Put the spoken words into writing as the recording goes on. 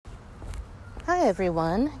Hi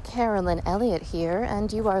everyone, Carolyn Elliott here,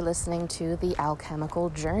 and you are listening to The Alchemical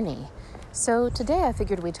Journey. So today I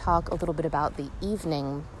figured we'd talk a little bit about the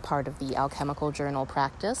evening part of the alchemical journal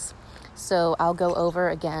practice. So I'll go over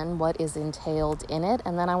again what is entailed in it,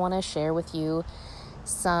 and then I want to share with you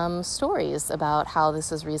some stories about how this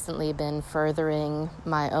has recently been furthering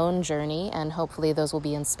my own journey, and hopefully those will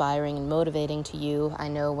be inspiring and motivating to you. I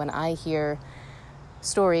know when I hear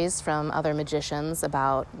stories from other magicians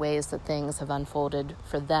about ways that things have unfolded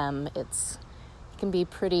for them, it can be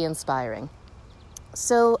pretty inspiring.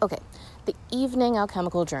 So, the evening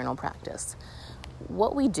alchemical journal practice.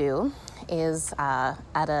 What we do is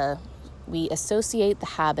we associate the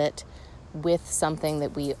habit with something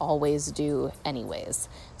that we always do anyways.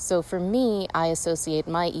 So for me, I associate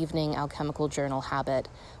my evening alchemical journal habit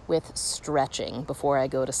with stretching before I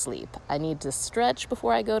go to sleep. I need to stretch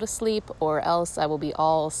before I go to sleep, or else I will be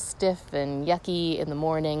all stiff and yucky in the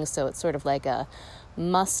morning. So it's sort of like a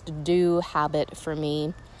must-do habit for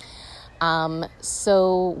me.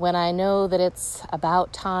 So when I know that it's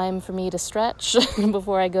about time for me to stretch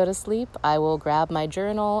before I go to sleep, I will grab my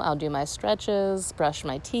journal, I'll do my stretches, brush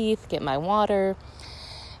my teeth, get my water,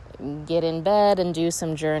 get in bed and do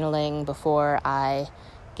some journaling before I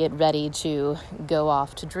get ready to go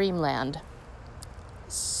off to dreamland.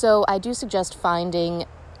 So I do suggest finding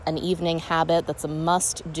an evening habit that's a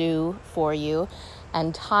must-do for you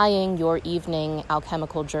and tying your evening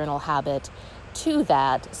alchemical journal habit to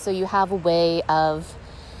that, so you have a way of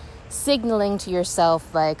signaling to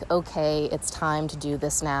yourself like, okay, it's time to do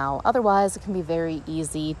this now. Otherwise, it can be very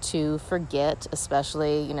easy to forget,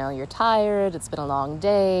 especially, you're tired, it's been a long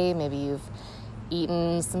day, maybe you've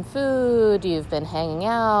eaten some food, you've been hanging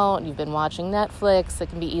out, you've been watching Netflix. It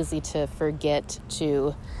can be easy to forget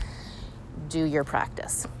to do your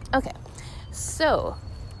practice. Okay, so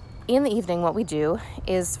in the evening, what we do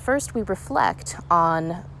is first we reflect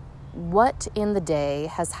on what in the day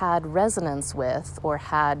has had resonance with or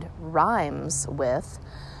had rhymes with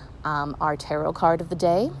our tarot card of the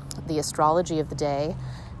day, the astrology of the day,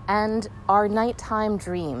 and our nighttime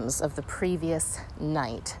dreams of the previous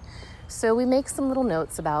night. So we make some little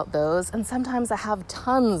notes about those, and sometimes I have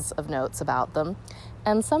tons of notes about them,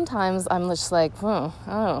 and sometimes I'm just like,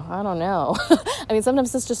 I don't know. I mean,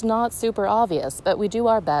 sometimes it's just not super obvious, but we do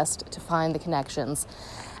our best to find the connections.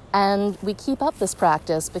 And we keep up this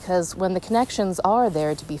practice because when the connections are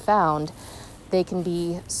there to be found, they can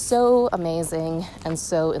be so amazing and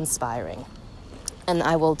so inspiring. And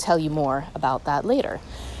I will tell you more about that later.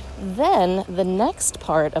 Then the next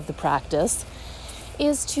part of the practice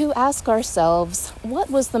is to ask ourselves, what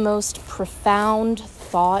was the most profound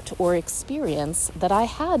thought or experience that I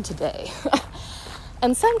had today?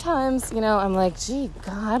 And sometimes, I'm like, God,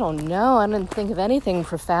 I don't know. I didn't think of anything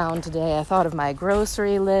profound today. I thought of my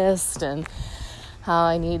grocery list and how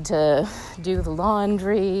I need to do the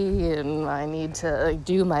laundry and I need to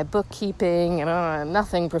do my bookkeeping, and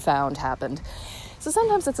nothing profound happened. So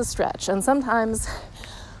sometimes it's a stretch, and sometimes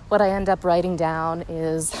what I end up writing down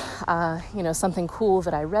is, something cool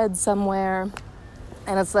that I read somewhere.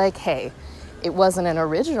 And it's like, hey, it wasn't an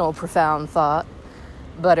original profound thought,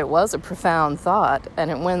 but it was a profound thought,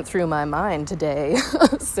 and it went through my mind today.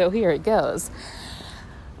 So here it goes.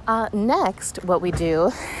 Next, what we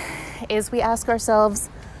do is we ask ourselves,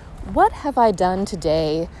 what have I done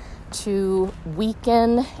today to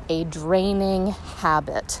weaken a draining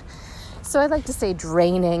habit? So I like to say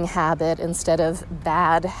draining habit instead of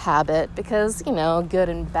bad habit because, good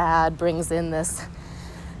and bad brings in this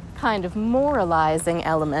kind of moralizing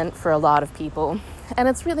element for a lot of people. And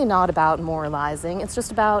it's really not about moralizing. It's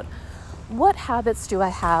just about what habits do I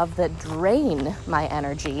have that drain my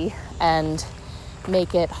energy and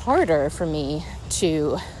make it harder for me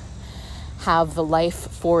to have the life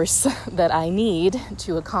force that I need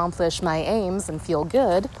to accomplish my aims and feel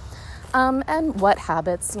good. And what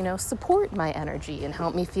habits, support my energy and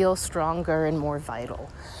help me feel stronger and more vital.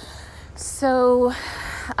 So,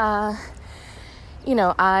 I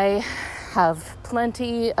have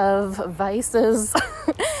plenty of vices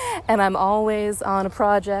and I'm always on a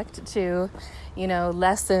project to,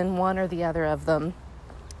 lessen one or the other of them.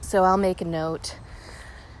 So I'll make a note.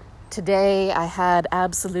 Today I had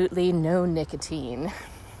absolutely no nicotine.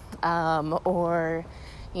 Or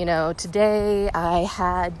today I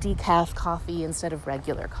had decaf coffee instead of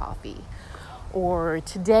regular coffee. Or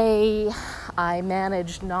today I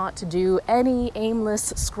managed not to do any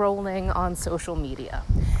aimless scrolling on social media.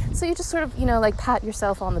 So you just sort of, pat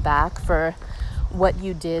yourself on the back for what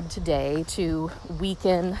you did today to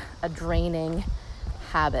weaken a draining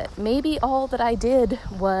habit. Maybe all that I did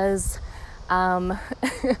was, I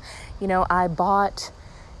bought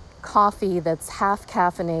coffee that's half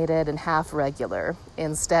caffeinated and half regular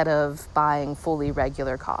instead of buying fully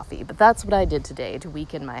regular coffee. But that's what I did today to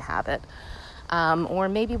weaken my habit. Or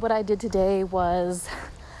maybe what I did today was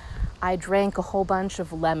I drank a whole bunch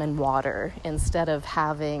of lemon water instead of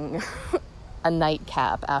having a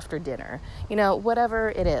nightcap after dinner. Whatever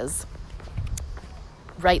it is,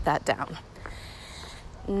 write that down.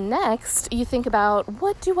 Next, you think about,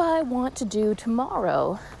 what do I want to do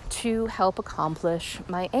tomorrow to help accomplish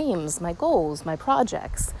my aims, my goals, my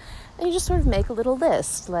projects? And you just sort of make a little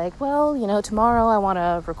list, like, tomorrow I want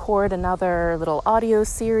to record another little audio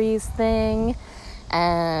series thing,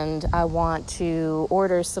 and I want to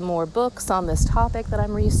order some more books on this topic that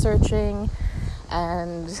I'm researching,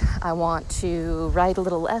 and I want to write a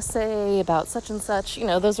little essay about such and such.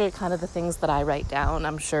 Those are kind of the things that I write down.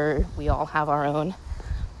 I'm sure we all have our own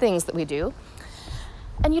things that we do.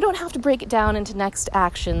 And you don't have to break it down into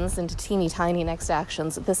into teeny tiny next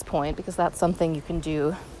actions at this point, because that's something you can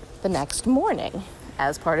do the next morning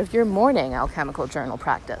as part of your morning alchemical journal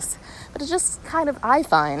practice. But it just kind of, I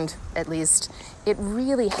find at least, it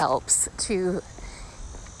really helps to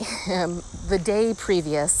the day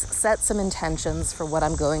previous set some intentions for what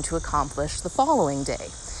I'm going to accomplish the following day.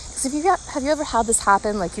 Because have you ever had this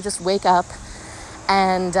happen? Like, you just wake up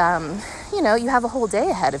and you have a whole day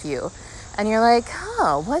ahead of you, and you're like,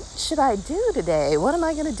 what should I do today? What am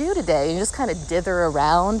I going to do today? And you just kind of dither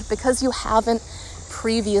around because you haven't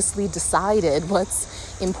previously decided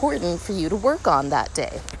what's important for you to work on that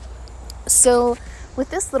day. So with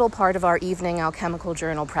this little part of our evening alchemical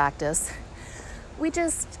journal practice, we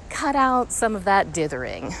just cut out some of that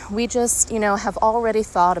dithering. We just, have already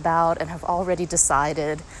thought about and have already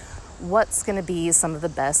decided what's going to be some of the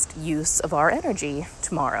best use of our energy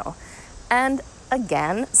tomorrow. And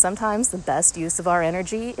again, sometimes the best use of our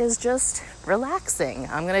energy is just relaxing.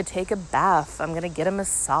 I'm going to take a bath. I'm going to get a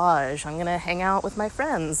massage. I'm going to hang out with my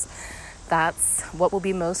friends. That's what will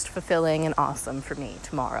be most fulfilling and awesome for me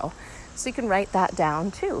tomorrow. So you can write that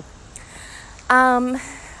down too.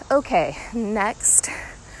 Okay, next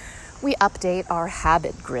we update our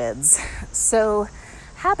habit grids. So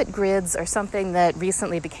habit grids are something that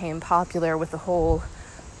recently became popular with the whole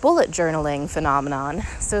bullet journaling phenomenon.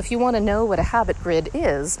 So if you want to know what a habit grid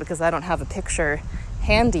is, because I don't have a picture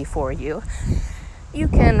handy for you, you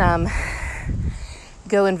can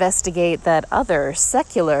go investigate that other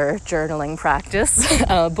secular journaling practice,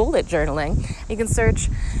 bullet journaling. You can search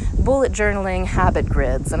bullet journaling habit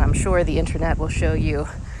grids, and I'm sure the internet will show you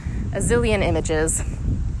a zillion images,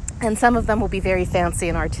 and some of them will be very fancy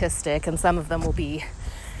and artistic, and some of them will be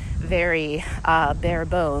very bare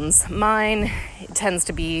bones. Mine tends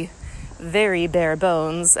to be very bare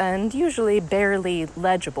bones and usually barely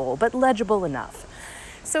legible, but legible enough.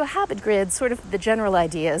 So a habit grid, sort of the general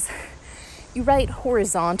idea is you write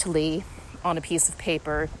horizontally on a piece of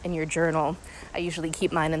paper in your journal. I usually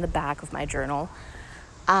keep mine in the back of my journal.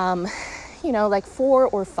 Like 4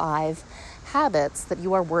 or 5 habits that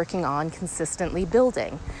you are working on consistently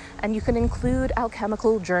building. And you can include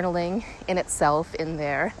alchemical journaling in itself in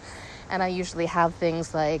there. And I usually have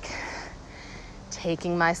things like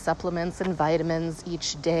taking my supplements and vitamins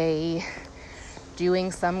each day,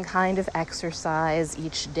 doing some kind of exercise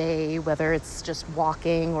each day, whether it's just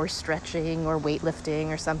walking or stretching or weightlifting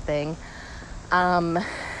or something.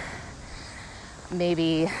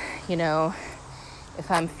 Maybe,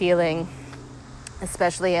 if I'm feeling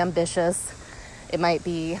especially ambitious, it might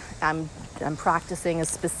be I'm practicing a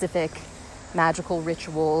specific magical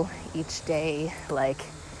ritual each day, like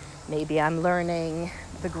maybe I'm learning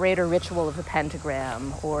the greater ritual of the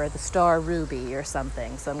pentagram or the star ruby or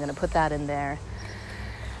something. So I'm going to put that in there.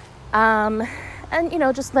 And,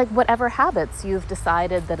 just like whatever habits you've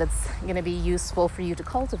decided that it's going to be useful for you to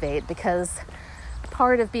cultivate, because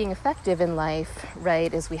part of being effective in life,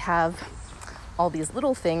 right, is we have all these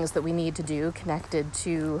little things that we need to do connected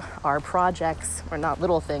to our projects, or not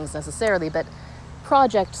little things necessarily, but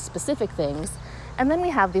project-specific things. And then we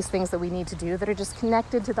have these things that we need to do that are just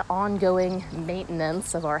connected to the ongoing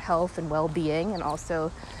maintenance of our health and well-being, and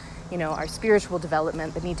also, our spiritual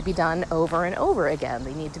development that need to be done over and over again.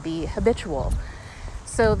 They need to be habitual.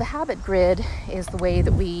 So the habit grid is the way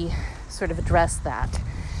that we sort of address that.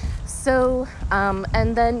 So,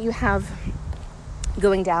 and then you have,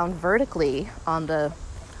 going down vertically on the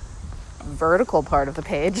vertical part of the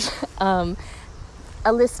page, a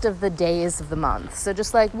list of the days of the month. So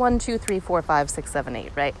just like 1, 2, 3, 4, 5, 6, 7,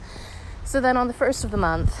 8, right? So then on the first of the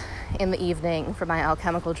month, in the evening for my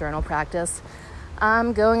alchemical journal practice,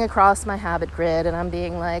 I'm going across my habit grid and I'm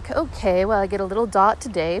being like, okay, well, I get a little dot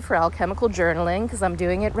today for alchemical journaling because I'm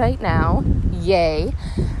doing it right now. Yay.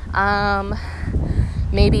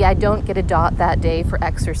 Maybe I don't get a dot that day for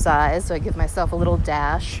exercise, so I give myself a little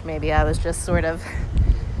dash. Maybe I was just sort of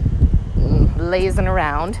lazing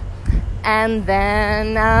around. And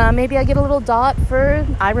then maybe I get a little dot for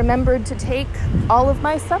I remembered to take all of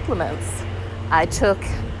my supplements. I took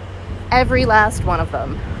every last one of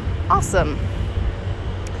them. Awesome.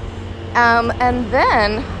 And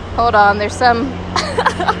then, hold on, there's some,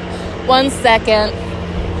 1 second.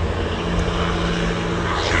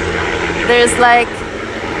 There's like,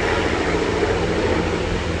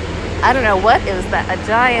 I don't know, what is that? A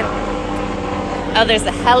giant, oh, there's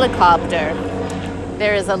a helicopter.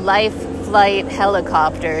 There is a life flight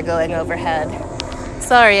helicopter going overhead.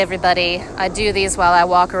 Sorry, everybody. I do these while I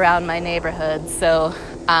walk around my neighborhood, so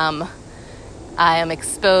I am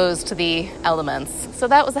exposed to the elements. So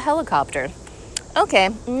that was a helicopter. Okay,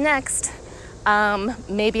 next,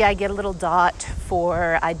 maybe I get a little dot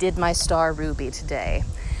for I did my star ruby today.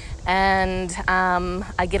 And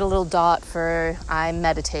I get a little dot for I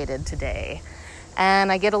meditated today.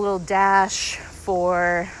 And I get a little dash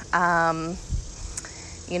for,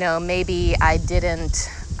 maybe I didn't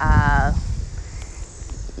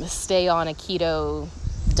stay on a keto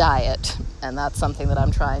diet. And that's something that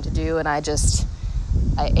I'm trying to do. And I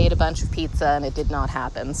ate a bunch of pizza and it did not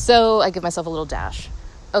happen. So I give myself a little dash.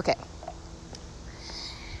 Okay.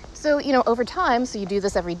 So, over time, so you do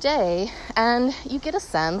this every day, and you get a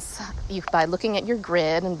sense, by looking at your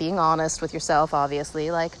grid and being honest with yourself,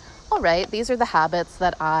 obviously, like, all right, these are the habits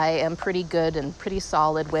that I am pretty good and pretty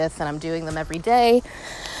solid with, and I'm doing them every day.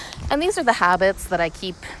 And these are the habits that I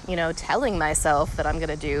keep, telling myself that I'm going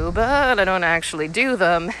to do, but I don't actually do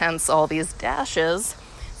them, hence all these dashes.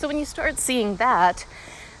 So when you start seeing that,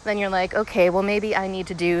 then you're like, okay, well, maybe I need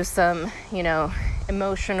to do some,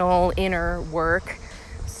 emotional inner work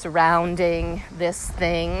surrounding this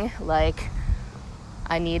thing. Like,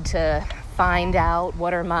 I need to find out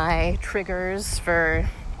what are my triggers for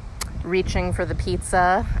reaching for the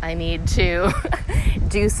pizza. I need to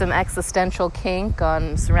do some existential kink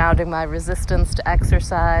on surrounding my resistance to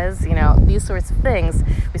exercise. These sorts of things.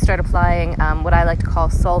 We start applying what I like to call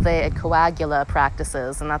Solve et Coagula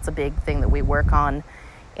practices, and that's a big thing that we work on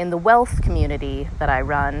in the Wealth community that I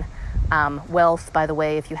run. Wealth, by the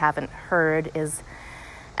way, if you haven't heard, is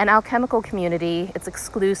an alchemical community. It's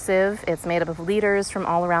exclusive. It's made up of leaders from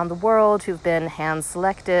all around the world who've been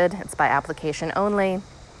hand-selected. It's by application only.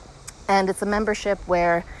 And it's a membership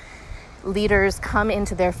where leaders come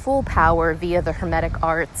into their full power via the Hermetic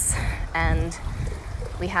arts. And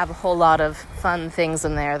we have a whole lot of fun things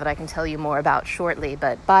in there that I can tell you more about shortly.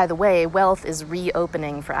 But by the way, Wealth is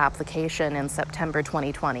reopening for application in September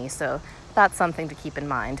 2020. So that's something to keep in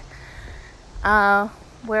mind.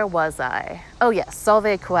 Where was I? Oh, yes, Solve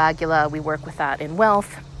et Coagula. We work with that in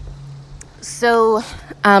Wealth. So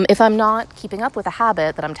if I'm not keeping up with a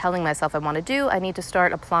habit that I'm telling myself I want to do, I need to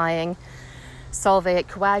start applying Solve et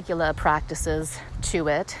Coagula practices to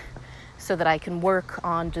it so that I can work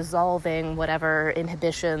on dissolving whatever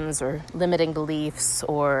inhibitions or limiting beliefs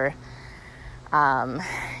or,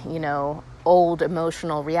 old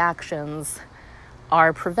emotional reactions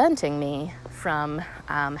are preventing me from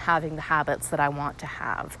having the habits that I want to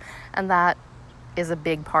have. And that is a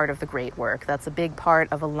big part of the great work. That's a big part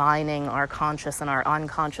of aligning our conscious and our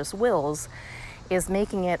unconscious wills, is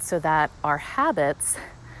making it so that our habits,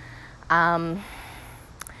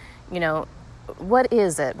 what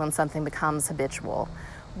is it when something becomes habitual?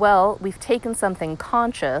 Well, we've taken something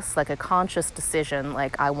conscious, like a conscious decision,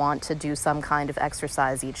 like I want to do some kind of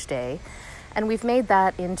exercise each day, and we've made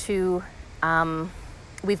that into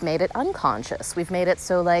we've made it unconscious. We've made it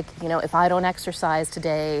so if I don't exercise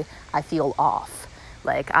today, I feel off.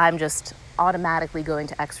 Like I'm just automatically going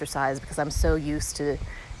to exercise because I'm so used to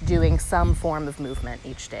doing some form of movement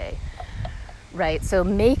each day. Right? So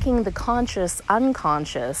making the conscious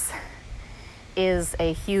unconscious is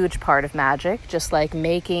a huge part of magic, just like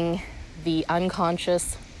making the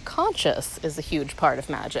unconscious conscious is a huge part of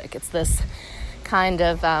magic. It's this kind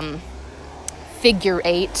of figure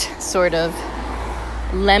eight sort of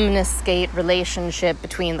lemniscate relationship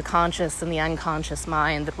between the conscious and the unconscious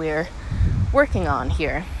mind that we're working on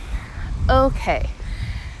here. Okay,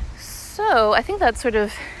 so I think that sort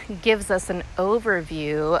of gives us an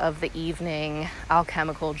overview of the evening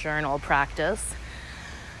alchemical journal practice.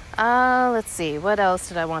 Let's see, what else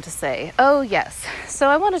did I want to say? Oh, yes. So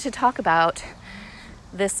I wanted to talk about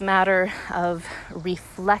this matter of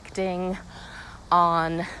reflecting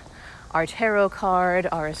on our tarot card,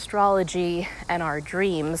 our astrology, and our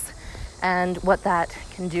dreams, and what that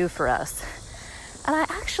can do for us. And I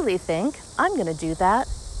actually think I'm going to do that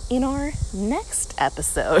in our next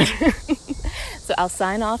episode. So I'll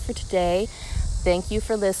sign off for today. Thank you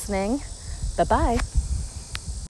for listening. Bye-bye.